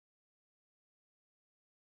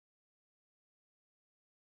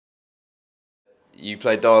you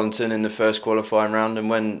played Darlington in the first qualifying round, and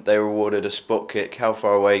when they were awarded a spot kick, how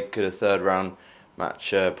far away could a third round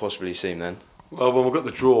match possibly seem then? Well, when we got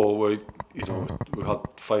the draw, we had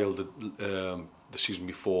failed the season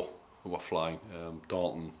before. We were flying.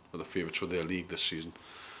 Darlington were the favourites for their league this season.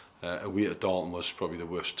 Away at Darlington was probably the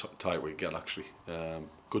worst tie we get actually.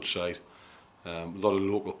 Good side, a lot of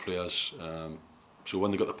local players. So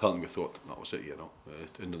when they got the penalty, we thought that was it.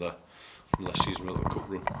 Another season without the cup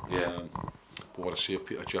run. Yeah. But what a save,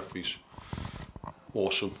 Peter Jeffries.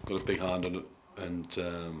 Awesome, got a big hand on it. And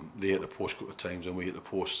they hit the post a couple of times, and we hit the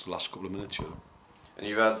post the last couple of minutes. And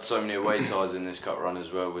you've had so many away ties in this cup run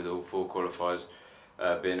as well, with all 4 qualifiers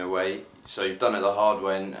being away. So you've done it the hard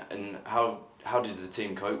way. And how did the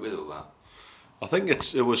team cope with all that? I think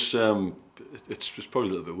it's probably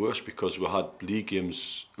a little bit worse because we had league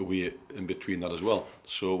games away in between that as well.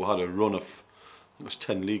 So we had a run of, I think it was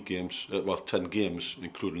 10 league games, 10 games,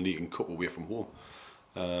 including league and cup away from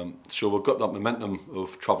home. So we've got that momentum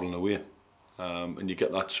of travelling away. And you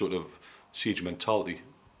get that sort of siege mentality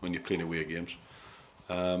when you're playing away games.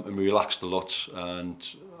 And we relaxed a lot,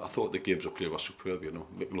 and I thought the games we played were superb.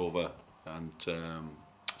 Micklover and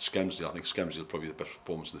Skemsley. I think Skemsley probably the best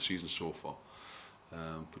performance of the season so far.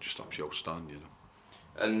 But just absolutely outstanding.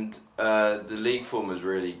 And the league form has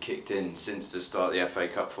really kicked in since the start of the FA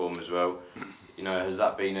Cup form as well. Has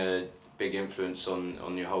that been a big influence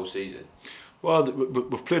on your whole season? Well,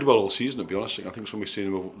 we've played well all season, to be honest. I think somebody's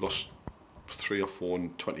saying we've lost 3 or 4 in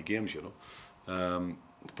 20 games,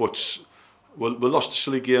 but we lost a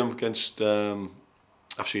silly game against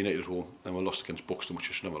A.F.C. United at home, and we lost against Buxton, which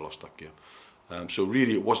we should never lost that game. So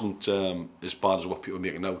really, it wasn't as bad as what people are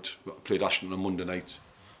making out. We played Ashton on Monday night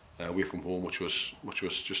away from home, which was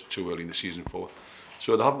just too early in the season for.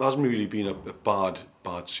 So there hasn't really been a bad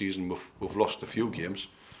season. We've lost a few games,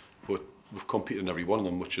 but we've competed in every one of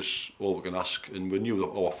them, which is all we can ask. And we knew that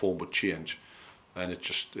our form would change. And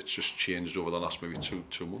it's just changed over the last maybe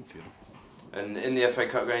two months. And in the FA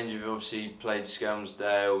Cup games, you've obviously played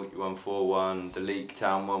Skelmersdale, you won 4-1, the League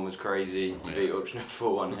Town one was crazy, you beat Oxford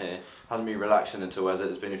 4-1 here. Hasn't been relaxing at all, has it?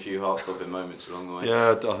 There's been a few heart-stopping moments along the way.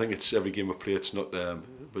 Yeah, I think it's every game we play, it's not,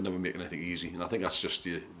 we're never making anything easy. And I think that's just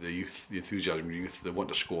the youth, the enthusiasm of the youth. They want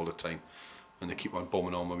to score all the time, and they keep on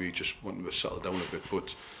bombing on when we just want to settle down a bit.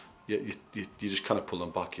 But you just kind of pull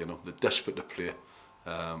them back, They're desperate to play.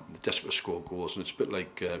 They're desperate to score goals, and it's a bit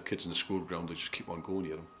like kids in the school ground. They just keep on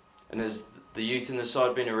going, And has the youth in the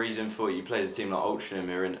side been a reason for it? You played a team like Altrincham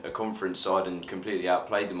here in a conference side and completely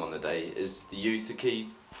outplayed them on the day. Is the youth a key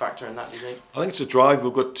factor in that, do you think? I think it's a drive.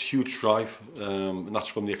 We've got huge drive, and that's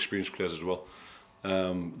from the experienced players as well.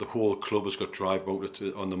 The whole club has got drive about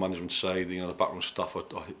it on the management side. The backroom staff are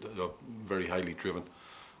very highly driven.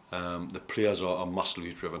 The players are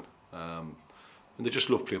massively driven. And they just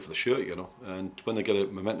love playing for the shirt, And when they get a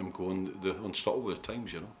momentum going, they're unstoppable at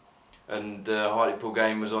times, And the Hartlepool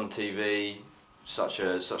game was on TV. Such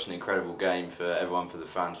an incredible game for everyone, for the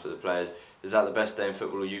fans, for the players. Is that the best day in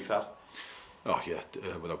football you've had? Oh yeah,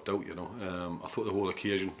 without doubt. I thought the whole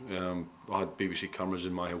occasion. I had BBC cameras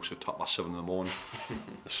in my house at 7:30 in the morning.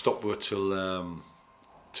 I stopped with till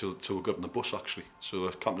we got on the bus actually. So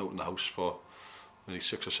I camped out in the house for maybe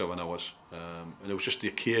 6 or 7 hours, and it was just the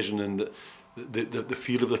occasion and the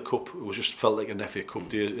feel of the cup. It was just felt like an FA Cup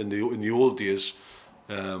day. In the old days,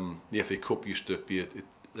 the FA Cup used to be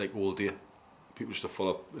like all day. People used to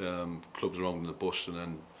follow clubs around in the bus, and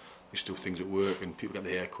then used to do things at work, and people get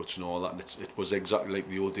their haircuts and all that. And it was exactly like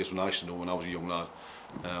the old days when I used to know when I was a young lad.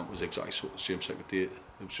 It was exactly the same second day. It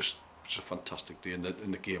was just a fantastic day, and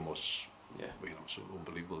the game was, so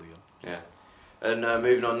unbelievable. Yeah. And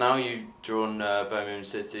moving on now, you've drawn Birmingham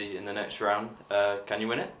City in the next round. Can you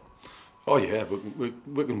win it? Oh yeah,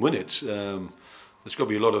 we can win it. There's got to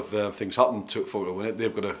be a lot of things happen for to win it.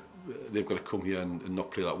 They've got to come here and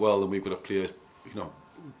not play that well, and we've got to play,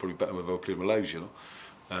 probably better than we've ever played in our lives.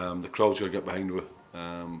 The crowd's got to get behind it.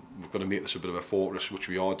 We've got to make this a bit of a fortress, which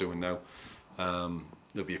we are doing now.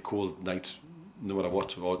 There'll be a cold night, no matter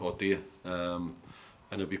what, or day, and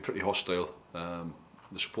it'll be pretty hostile.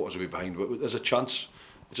 The supporters will be behind, but there's a chance.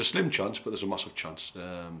 It's a slim chance, but there's a massive chance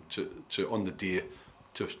to on the day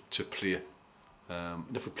to play.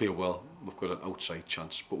 And if we play well, we've got an outside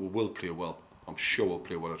chance, but we will play well. I'm sure we'll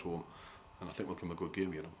play well at home, and I think we'll give them a good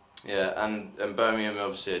game, Yeah, and Birmingham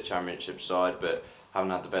obviously a championship side, but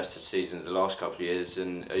haven't had the best of seasons the last couple of years,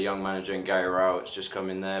 and a young manager in Gary Rowett's just come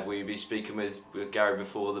in there. Will you be speaking with Gary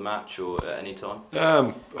before the match or at any time?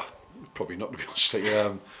 Probably not, to be honest.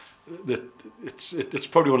 It's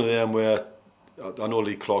probably one of them where I know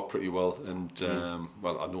Lee Clark pretty well, and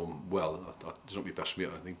well, I know him well. He's not my best mate,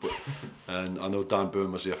 I think, but and I know Dan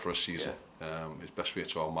Byrne was there for a season. His best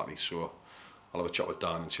mates are all Matty, so I'll have a chat with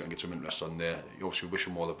Dan and see if I can get some interest on there. You obviously wish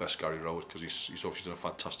him all the best, Gary Rowett, because he's obviously done a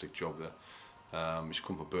fantastic job there. He's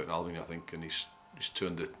come from Burton Albion, I think, and he's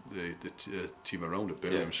turned the team around at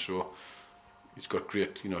Birmingham. So he's got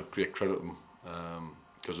great credit to him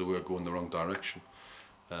because they were going the wrong direction.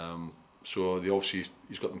 So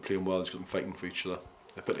he's got them playing well. He's got them fighting for each other.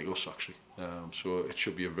 A bit like us, actually. So it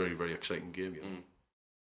should be a very, very exciting game. You know?